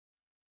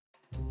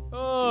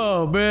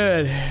Oh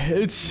man,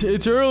 it's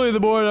early in the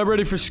morning. I'm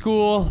ready for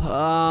school.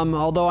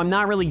 Although I'm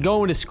not really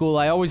going to school.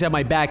 I always have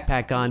my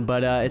backpack on,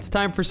 but it's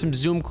time for some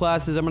Zoom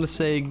classes. I'm gonna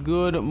say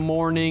good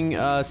morning,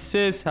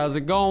 sis. How's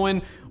it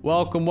going?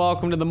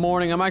 Welcome to the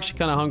morning. I'm actually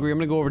kind of hungry. I'm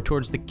gonna go over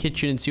towards the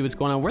kitchen and see what's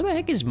going on. Where the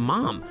heck is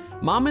mom?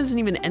 Mom isn't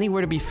even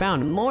anywhere to be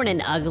found.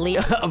 Morning, ugly.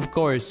 Of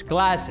course,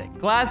 classic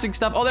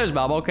stuff. Oh, there's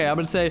Mom. Okay, I'm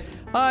gonna say,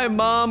 hi,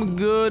 Mom,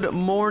 good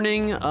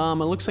morning. It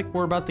looks like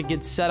we're about to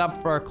get set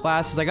up for our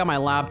classes. I got my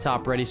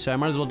laptop ready, so I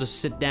might as well just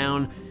sit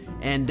down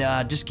and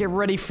just get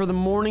ready for the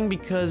morning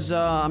because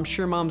I'm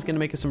sure Mom's gonna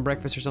make us some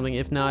breakfast or something.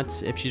 If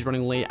not, if she's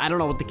running late, I don't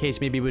know what the case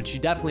may be, but she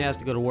definitely has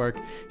to go to work.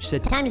 She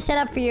said, time to set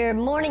up for your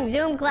morning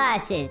Zoom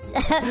classes.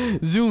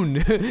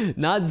 Zoom,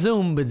 not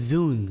Zoom, but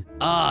Zoom.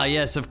 Ah,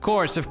 yes, of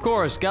course.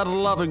 Gotta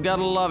love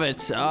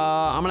it.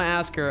 I'm gonna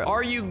ask her,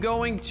 are you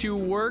going to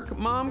work,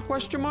 Mom?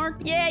 Question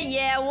mark?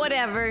 Yeah,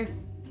 whatever.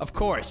 Of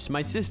course,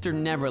 my sister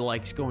never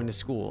likes going to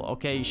school,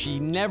 okay? She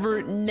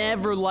never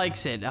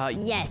likes it.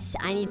 Yes,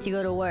 I need to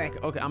go to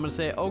work. Okay, I'm gonna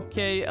say,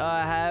 okay,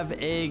 have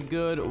a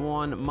good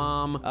one,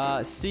 Mom.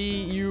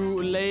 See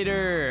you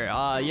later.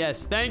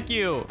 Yes, thank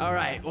you. All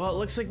right, well, it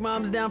looks like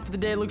Mom's down for the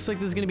day. It looks like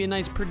this is gonna be a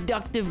nice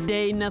productive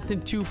day.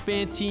 Nothing too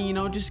fancy, you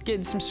know, just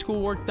getting some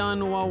schoolwork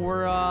done while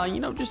we're, you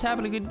know, just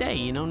having a good day,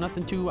 you know?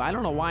 Nothing too, I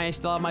don't know why I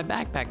still have my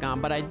backpack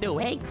on, but I do.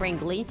 Hey,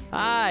 Crinkly.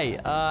 Hi,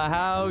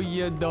 how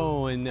you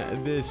doing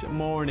this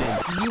morning?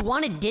 You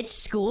want to ditch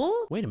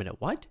school? Wait a minute,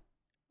 what?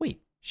 Wait,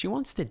 she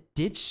wants to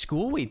ditch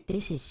school? Wait.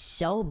 This is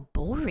so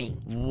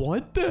boring.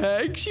 What the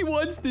heck? She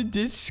wants to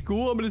ditch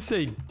school? I'm gonna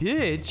say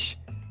ditch?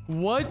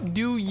 What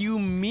do you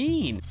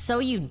mean? So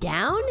you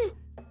down?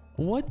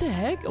 What the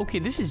heck? Okay,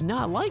 this is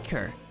not like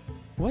her.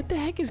 What the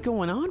heck is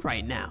going on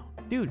right now?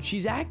 Dude,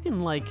 she's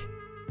acting like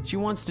she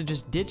wants to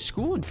just ditch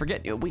school and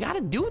forget. We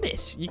gotta do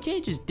this. You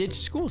can't just ditch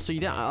school so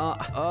you don't.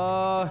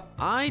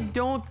 I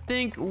don't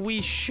think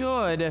we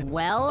should.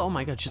 Well, oh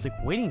my God, she's like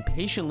waiting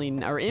patiently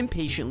or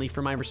impatiently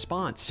for my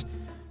response.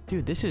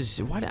 Dude, this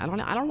is what I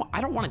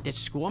don't want to ditch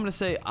school. I'm gonna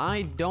say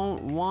I don't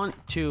want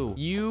to.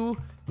 You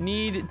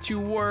need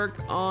to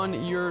work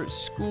on your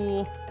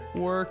school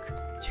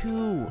work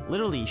too.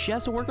 Literally, she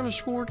has to work on her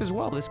schoolwork as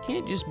well. This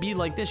can't just be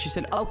like this. She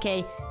said,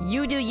 okay,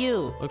 you do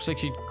you. Looks like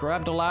she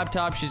grabbed a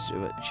laptop. She's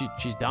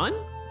done?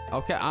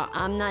 Okay,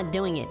 I'm not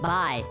doing it.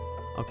 Bye.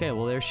 Okay,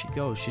 well, there she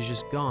goes. She's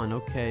just gone.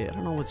 Okay, I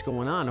don't know what's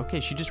going on.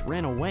 Okay, she just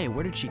ran away.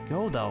 Where did she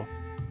go, though?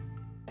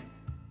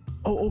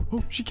 Oh,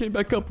 she came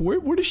back up.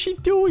 What is she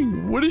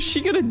doing? What is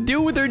she gonna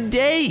do with her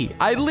day?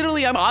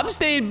 I'm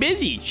staying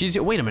busy.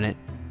 Wait a minute.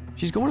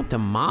 She's going up to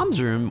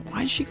Mom's room.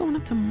 Why is she going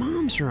up to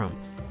Mom's room?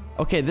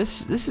 Okay,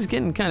 this is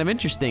getting kind of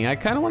interesting. I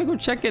kind of want to go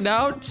check it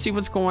out, see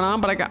what's going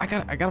on, but I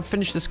gotta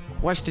finish this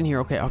question here.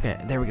 Okay,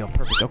 there we go,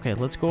 perfect. Okay,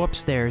 let's go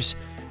upstairs.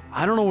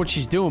 I don't know what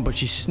she's doing, but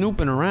she's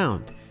snooping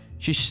around.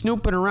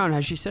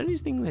 Has she said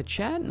anything in the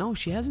chat? No,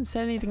 she hasn't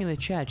said anything in the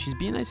chat. She's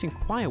being nice and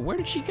quiet. Where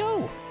did she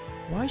go?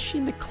 Why is she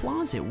in the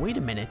closet? Wait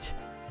a minute.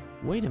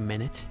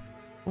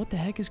 What the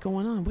heck is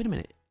going on? Wait a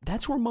minute.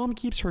 That's where Mom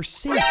keeps her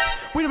safe.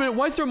 Wait a minute,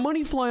 why is there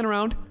money flying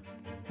around?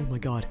 Oh my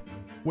God.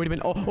 Wait a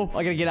minute. Oh,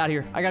 I gotta get out of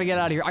here. I gotta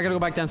go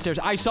back downstairs.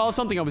 I saw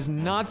something I was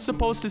not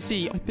supposed to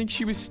see. I think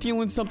she was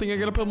stealing something. I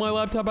gotta put my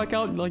laptop back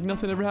out like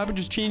nothing ever happened.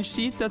 Just change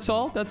seats. That's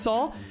all.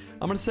 I'm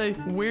gonna say,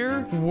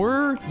 where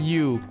were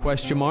you?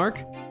 Question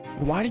mark.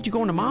 Why did you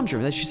go into Mom's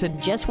room? She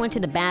said, just went to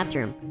the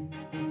bathroom.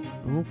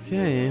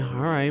 Okay, all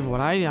right.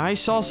 But I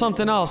saw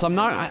something else.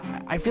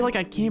 I feel like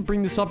I can't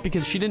bring this up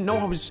because she didn't know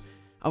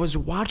I was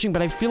watching,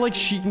 but I feel like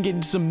she can get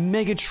into some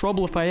mega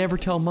trouble if I ever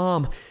tell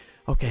Mom.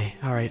 Okay,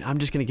 all right, I'm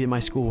just gonna get my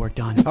schoolwork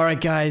done. All right,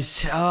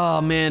 guys,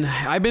 oh man,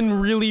 I've been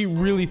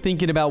really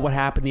thinking about what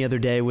happened the other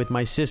day with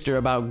my sister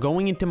about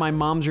going into my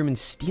mom's room and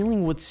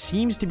stealing what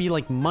seems to be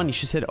like money.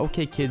 She said,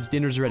 okay, kids,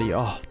 dinner's ready.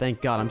 Oh, thank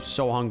God, I'm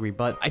so hungry,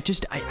 but I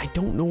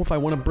don't know if I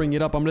want to bring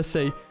it up. I'm gonna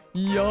say,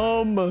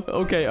 yum.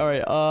 Okay, all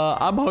right,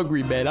 I'm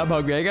hungry, man, I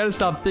gotta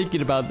stop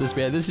thinking about this,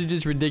 man. This is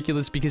just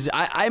ridiculous because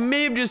I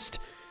may have just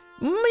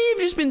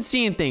been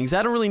seeing things.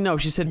 I don't really know.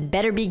 She said,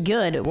 better be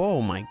good.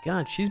 Whoa, my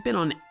God. She's been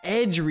on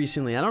edge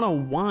recently. I don't know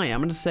why. I'm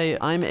going to say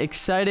I'm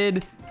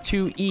excited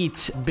to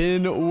eat.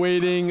 Been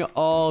waiting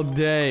all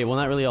day. Well,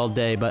 not really all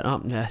day, but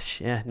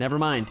yeah, never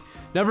mind.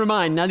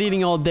 Not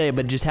eating all day,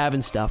 but just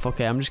having stuff.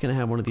 Okay, I'm just going to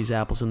have one of these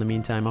apples in the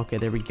meantime. Okay,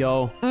 there we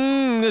go.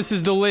 This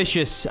is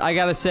delicious. I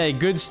got to say,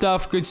 good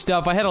stuff.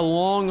 I had a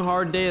long,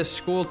 hard day of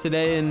school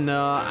today, and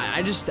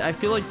I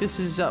feel like this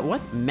is,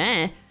 what?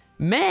 Meh?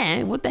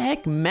 What the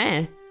heck,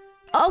 meh?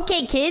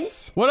 Okay,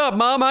 kids. What up,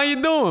 Mom? How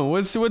you doing?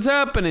 What's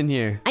happening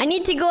here? I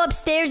need to go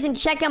upstairs and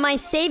check on my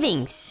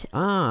savings.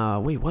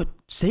 Wait, what?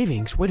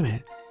 Savings? Wait a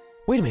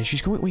minute,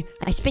 she's going, wait.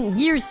 I spent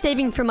years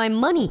saving for my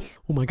money.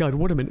 Oh my God,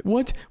 wait a minute,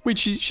 what? Wait,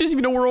 she doesn't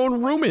even know where her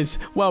own room is.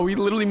 Wow, we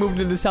literally moved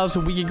into this house a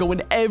week ago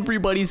and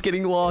everybody's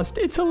getting lost.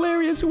 It's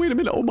hilarious. Wait a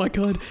minute, oh my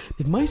God.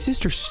 If my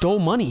sister stole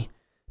money,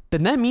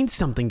 then that means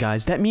something,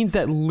 guys. That means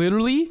that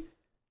literally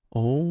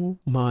Oh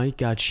my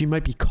god, she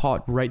might be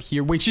caught right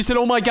here. Wait, she said,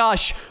 oh my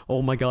gosh.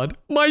 Oh my god,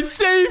 my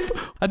safe.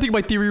 I think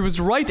my theory was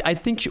right. I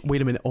think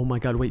wait a minute. Oh my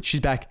god, wait,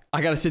 she's back.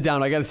 I gotta sit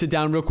down. I gotta sit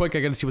down real quick. I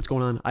gotta see what's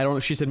going on. I don't know.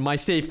 She said my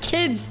safe.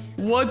 Kids,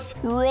 What's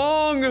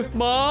wrong,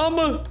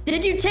 Mom?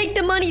 did you take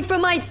the money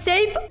from my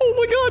safe? Oh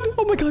my god.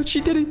 Oh my god, she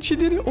did it. She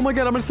did it. Oh my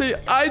god, I'm gonna say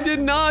I did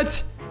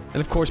not.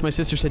 And of course, my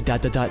sister said ...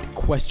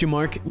 question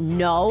mark.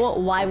 No,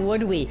 why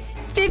would we?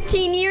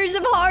 15 years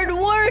of hard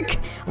work.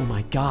 Oh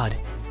my god.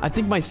 I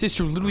think my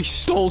sister literally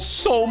stole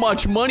so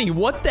much money.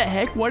 What the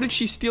heck? Why did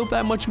she steal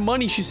that much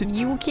money? She said,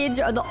 You kids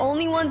are the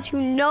only ones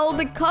who know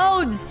the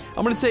codes.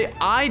 I'm gonna say,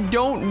 I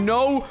don't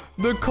know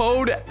the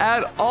code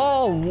at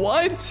all.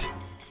 What?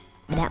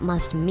 That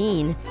must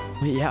mean...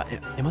 Wait, yeah,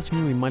 it must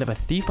mean we might have a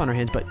thief on our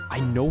hands, but I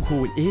know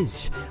who it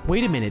is.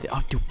 Wait a minute.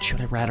 Oh, dude, should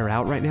I rat her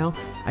out right now?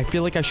 I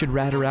feel like I should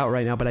rat her out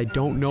right now, but I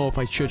don't know if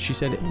I should. She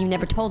said... You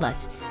never told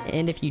us.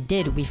 And if you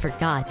did, we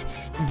forgot.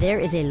 There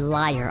is a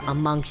liar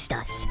amongst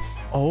us.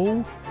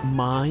 Oh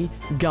my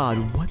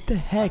god, what the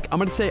heck? I'm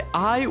gonna say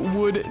I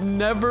would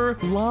never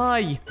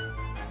lie.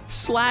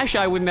 /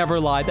 I would never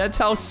lie. That's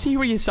how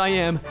serious I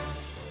am.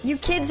 You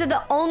kids are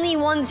the only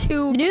ones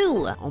who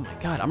knew. Oh my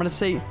god, I'm gonna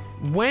say,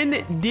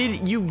 when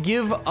did you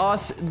give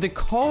us the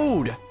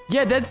code?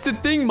 Yeah, that's the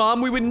thing,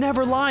 Mom. We would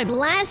never lie.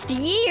 Last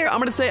year. I'm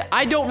gonna say,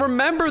 I don't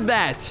remember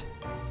that.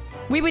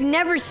 We would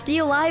never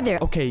steal either.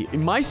 Okay,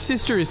 my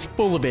sister is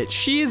full of it.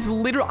 She is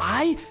literally...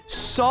 I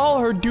saw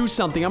her do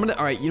something. I'm gonna...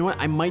 All right, you know what?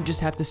 I might just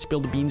have to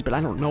spill the beans, but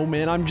I don't know,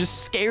 man. I'm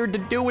just scared to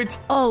do it.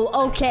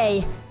 Oh,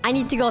 okay. I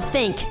need to go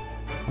think.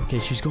 Okay,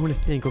 she's going to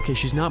think. Okay,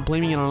 she's not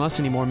blaming it on us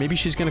anymore. Maybe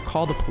she's gonna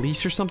call the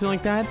police or something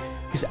like that.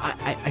 Because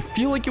I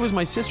feel like it was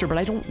my sister, but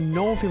I don't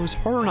know if it was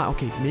her or not.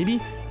 Okay,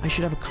 maybe I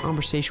should have a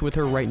conversation with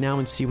her right now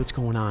and see what's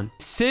going on.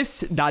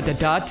 Sis...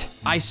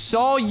 I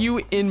saw you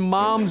in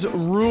Mom's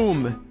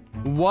room.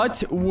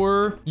 What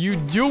were you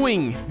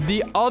doing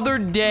the other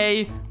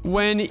day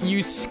when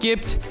you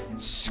skipped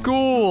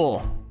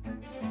school?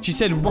 She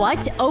said,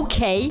 What?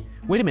 Okay.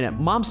 Wait a minute,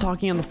 Mom's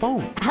talking on the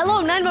phone.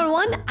 Hello,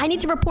 911. I need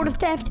to report a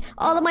theft.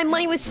 All of my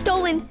money was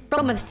stolen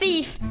from a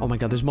thief. Oh my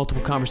god, there's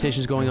multiple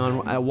conversations going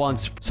on at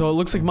once. So it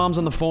looks like Mom's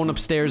on the phone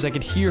upstairs. I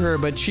could hear her,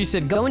 but she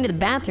said, Go into the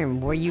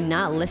bathroom. Were you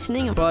not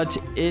listening? But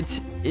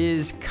it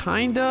is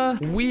kinda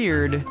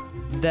weird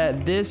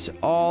that this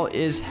all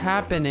is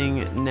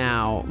happening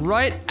now.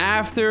 Right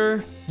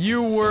after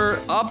you were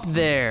up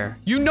there.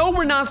 You know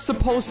we're not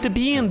supposed to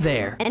be in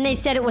there. And they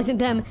said it wasn't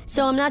them,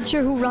 so I'm not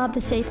sure who robbed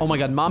the safe. Oh my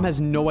god, Mom has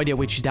no idea.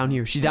 Wait, she's down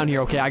here. She's down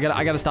here. Okay, I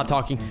gotta stop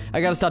talking. I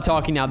gotta stop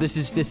talking now. This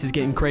is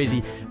getting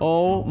crazy.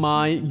 Oh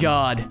my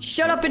god.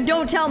 Shut up and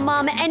don't tell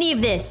Mom any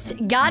of this.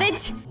 Got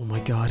it? Oh my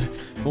god.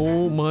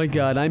 Oh my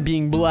god. I'm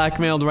being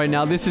blackmailed right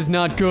now. This is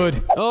not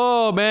good.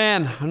 Oh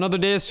man. Another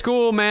day of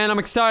school, man. I'm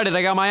excited.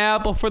 I got my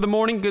apple for the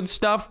morning. Good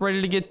stuff.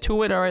 Ready to get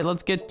to it. All right,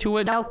 let's get to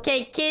it.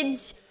 Okay,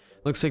 kids.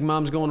 Looks like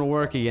Mom's going to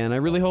work again. I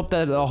really hope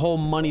that the whole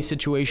money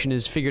situation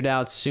is figured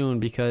out soon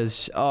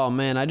because, oh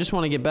man, I just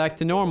want to get back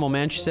to normal,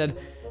 man. She said,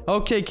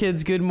 okay,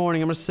 kids, good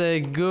morning. I'm gonna say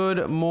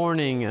good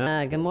morning.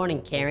 Good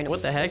morning, Karen.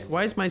 What the heck?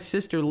 Why is my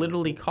sister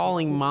literally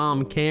calling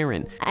Mom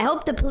Karen? I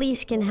hope the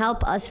police can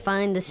help us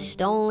find the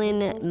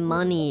stolen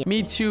money.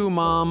 Me too,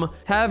 Mom.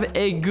 Have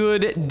a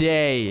good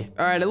day.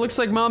 All right, it looks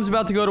like Mom's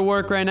about to go to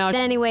work right now.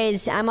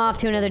 Anyways, I'm off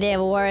to another day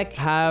of work.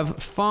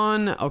 Have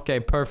fun. Okay,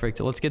 perfect.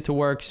 Let's get to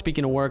work.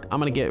 Speaking of work, I'm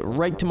gonna get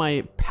right to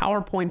my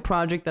PowerPoint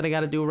project that I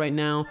gotta do right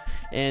now.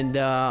 And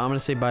I'm gonna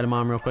say bye to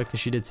Mom real quick because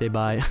she did say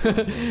bye.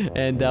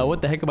 And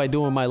what the heck am I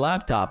doing with my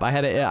laptop? I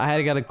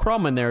had got a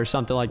crumb in there or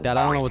something like that.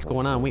 I don't know what's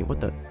going on. Wait, what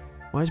the?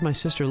 Why is my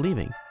sister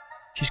leaving?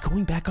 She's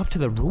going back up to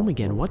the room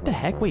again. What the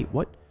heck? Wait,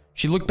 what?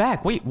 She looked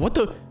back. Wait, what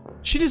the?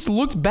 She just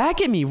looked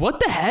back at me. What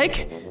the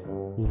heck?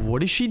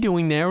 What is she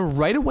doing there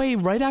right away,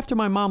 right after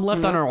my mom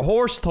left on her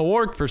horse to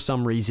work for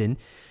some reason?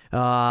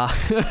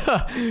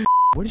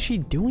 What is she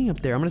doing up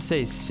there? I'm gonna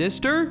say,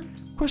 sister?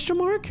 Question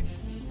mark?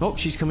 Oh,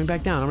 she's coming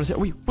back down. I'm gonna say,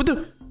 wait, what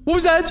the? What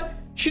was that?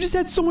 She just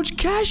had so much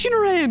cash in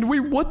her hand.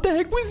 Wait, what the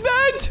heck was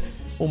that?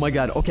 Oh my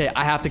god. Okay,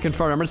 I have to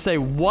confirm. I'm gonna say,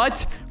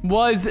 what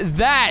was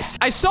that?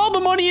 I saw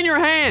the money in your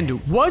hand.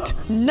 What?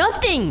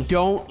 Nothing.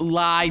 Don't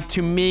lie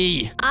to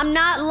me. I'm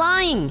not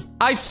lying.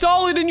 I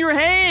saw it in your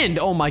hand.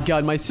 Oh my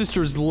god, my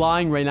sister's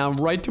lying right now,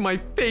 right to my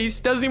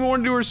face. Doesn't even want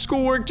to do her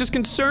schoolwork, just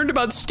concerned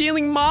about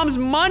stealing Mom's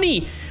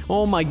money.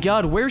 Oh my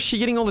god, where's she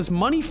getting all this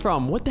money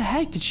from? What the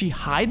heck? Did she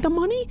hide the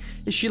money?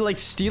 Is she like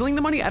stealing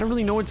the money? I don't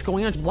really know what's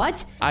going on.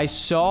 What? I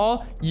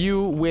saw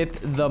you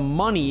with the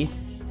money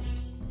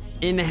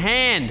in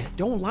hand.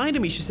 Don't lie to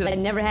me. She said I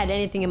never had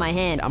anything in my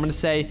hand. I'm gonna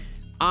say,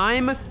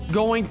 I'm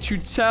going to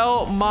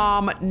tell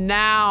Mom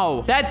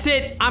now. That's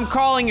it. I'm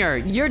calling her.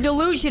 You're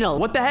delusional.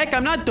 What the heck?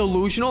 I'm not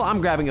delusional.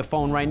 I'm grabbing a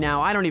phone right now.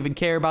 I don't even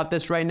care about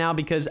this right now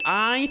because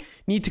I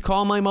need to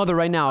call my mother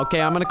right now. Okay,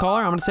 I'm gonna call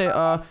her. I'm gonna say,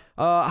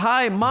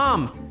 hi,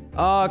 Mom.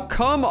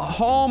 Come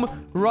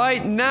home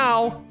right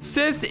now.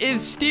 Sis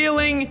is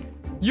stealing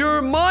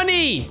your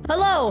money.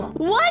 Hello.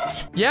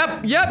 What?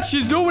 Yep,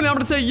 she's doing it. I'm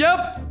gonna say,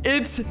 yep,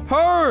 it's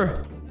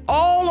her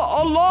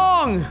all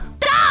along.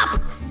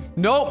 Stop!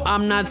 Nope,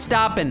 I'm not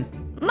stopping.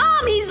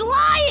 Mom, he's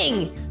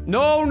lying!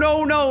 No,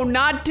 no, no,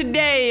 not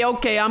today.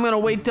 Okay, I'm gonna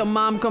wait till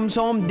Mom comes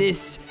home.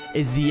 This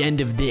is the end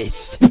of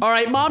this. All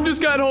right, Mom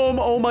just got home.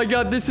 Oh my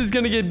God, this is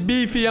gonna get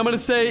beefy. I'm gonna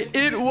say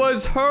it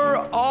was her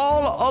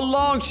all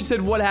along. She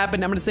said, what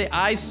happened? I'm gonna say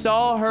I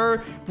saw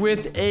her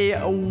with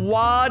a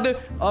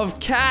wad of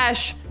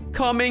cash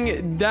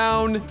coming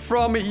down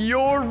from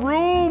your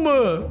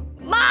room.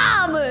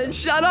 Mom!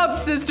 Shut up,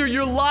 sister.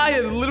 You're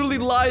lying. Literally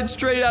lied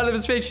straight out of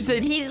his face. She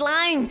said, He's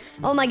lying.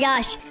 Oh my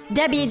gosh.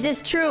 Debbie, is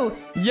this true?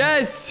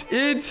 yes,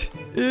 it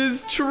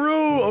is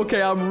true.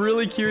 Okay, I'm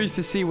really curious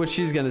to see what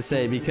she's gonna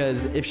say,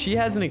 because if she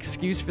has an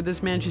excuse for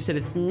this man, she said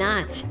it's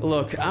Not.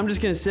 Look, I'm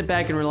just gonna sit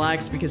back and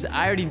relax because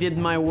I already did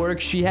my work.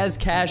 She has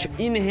cash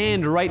in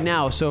hand right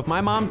now. So if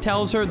my mom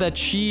tells her that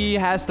she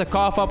has to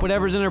cough up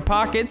whatever's in her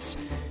pockets,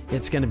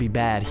 it's gonna be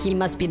bad. He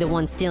must be the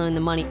one stealing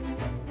the money.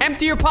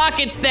 Empty your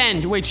pockets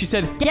then. Wait, she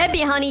said,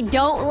 Debbie, honey,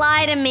 don't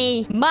lie to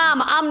me. Mom,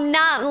 I'm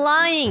not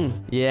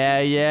lying.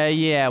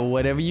 yeah.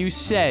 Whatever you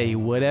say.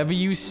 Whatever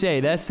you say.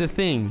 That's the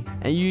thing.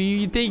 And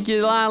you think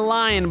you're not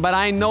lying, but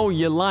I know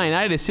you're lying.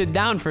 I had to sit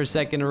down for a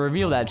second to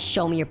reveal that.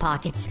 Show me your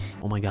pockets.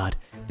 Oh my God.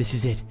 This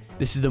is it.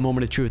 This is the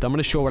moment of truth. I'm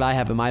gonna show what I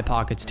have in my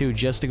pockets too,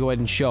 just to go ahead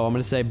and show. I'm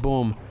gonna say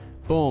boom.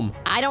 Boom.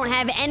 I don't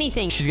have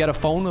anything. She's got a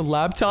phone, a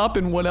laptop,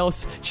 and what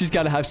else? She's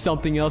got to have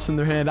something else in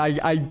their hand.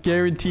 I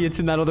guarantee it's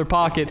in that other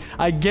pocket.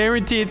 I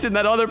guarantee it's in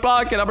that other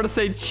pocket. I'm going to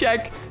say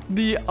check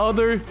the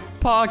other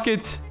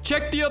pocket.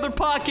 Check the other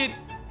pocket. ...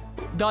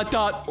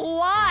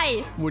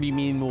 Why? What do you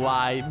mean,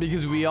 why?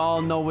 Because we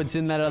all know what's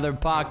in that other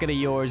pocket of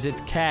yours.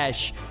 It's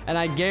cash. And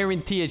I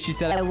guarantee it. She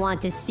said, I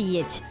want to see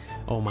it.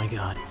 oh my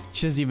God.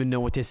 She doesn't even know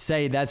what to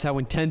say. That's how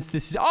intense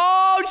this is.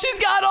 Oh, she's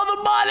got all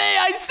the money.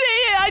 I see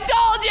it. I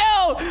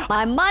told you.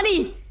 My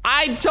money.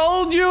 I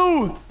told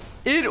you.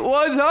 It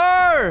was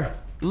her.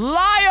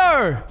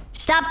 Liar.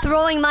 Stop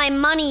throwing my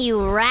money,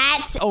 you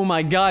rat. Oh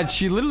my God.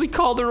 She literally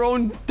called her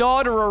own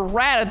daughter a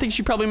rat. I think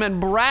she probably meant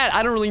brat.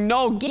 I don't really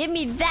know. Give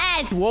me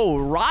that. Whoa,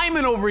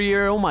 rhyming over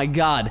here. Oh my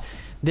God.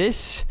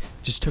 This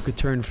just took a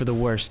turn for the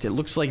worst. It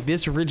looks like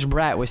this rich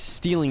brat was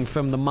stealing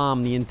from the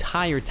mom the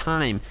entire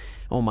time.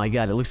 Oh my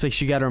God, it looks like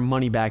she got her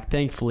money back,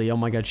 thankfully. Oh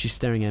my God, she's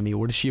staring at me.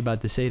 What is she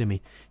about to say to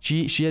me?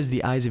 She has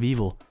the eyes of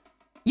evil.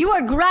 You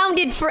are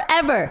grounded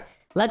forever.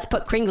 Let's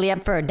put Kringley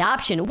up for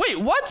adoption. Wait,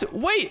 what?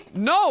 Wait,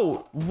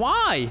 no.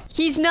 Why?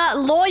 He's not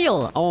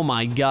loyal. Oh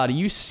my God, are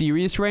you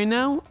serious right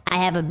now? I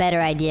have a better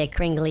idea,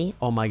 Kringley.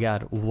 Oh my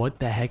God, what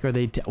the heck are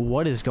they?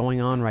 What is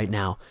going on right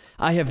now?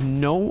 I have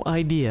no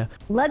idea.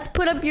 Let's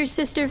put up your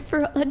sister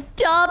for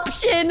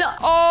adoption.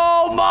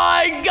 Oh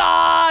my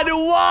God,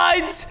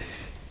 what?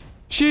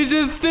 She's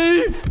a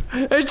thief,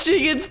 and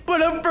she gets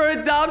put up for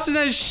adoption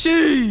as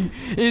she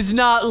is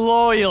not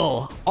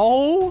loyal.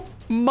 Oh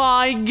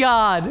my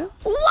God.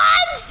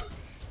 What?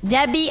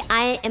 Debbie,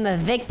 I am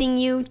evicting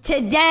you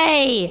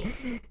today.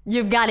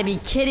 You've got to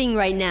be kidding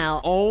right now.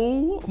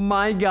 Oh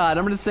my God.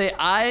 I'm going to say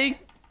I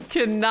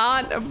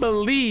cannot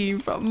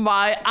believe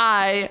my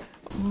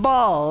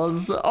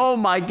eyeballs. Oh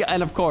my God.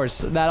 And of course,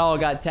 that all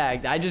got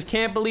tagged. I just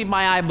can't believe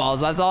my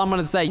eyeballs. That's all I'm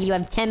going to say. You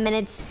have 10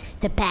 minutes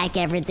to pack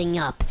everything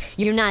up.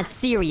 You're not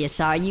serious,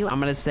 are you? I'm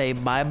going to say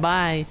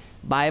bye-bye.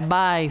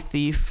 Bye-bye,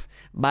 thief.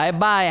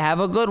 Bye-bye. Have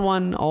a good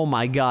one. Oh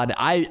my God.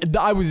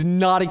 I was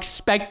not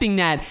expecting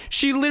that.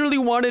 She literally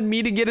wanted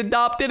me to get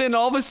adopted, and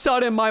all of a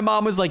sudden my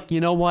mom was like, you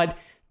know what?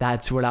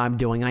 That's what I'm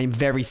doing. I'm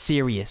very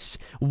serious.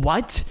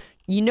 What?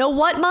 You know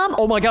what, Mom?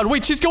 Oh my God,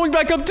 wait, she's going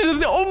back up to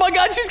the... Oh my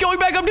God, she's going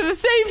back up to the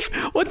safe.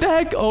 What the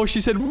heck? Oh, she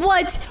said...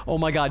 What? Oh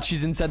my God,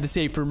 she's inside the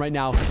safe room right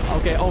now.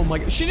 Okay, oh my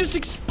God. She just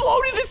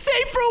exploded the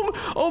safe room.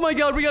 Oh my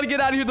God, we gotta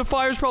get out of here. The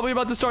fire's probably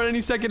about to start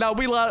any second now.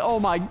 Oh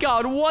my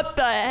God, what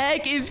the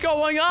heck is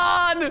going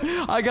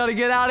on? I gotta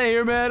get out of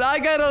here, man. I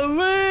gotta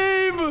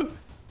leave.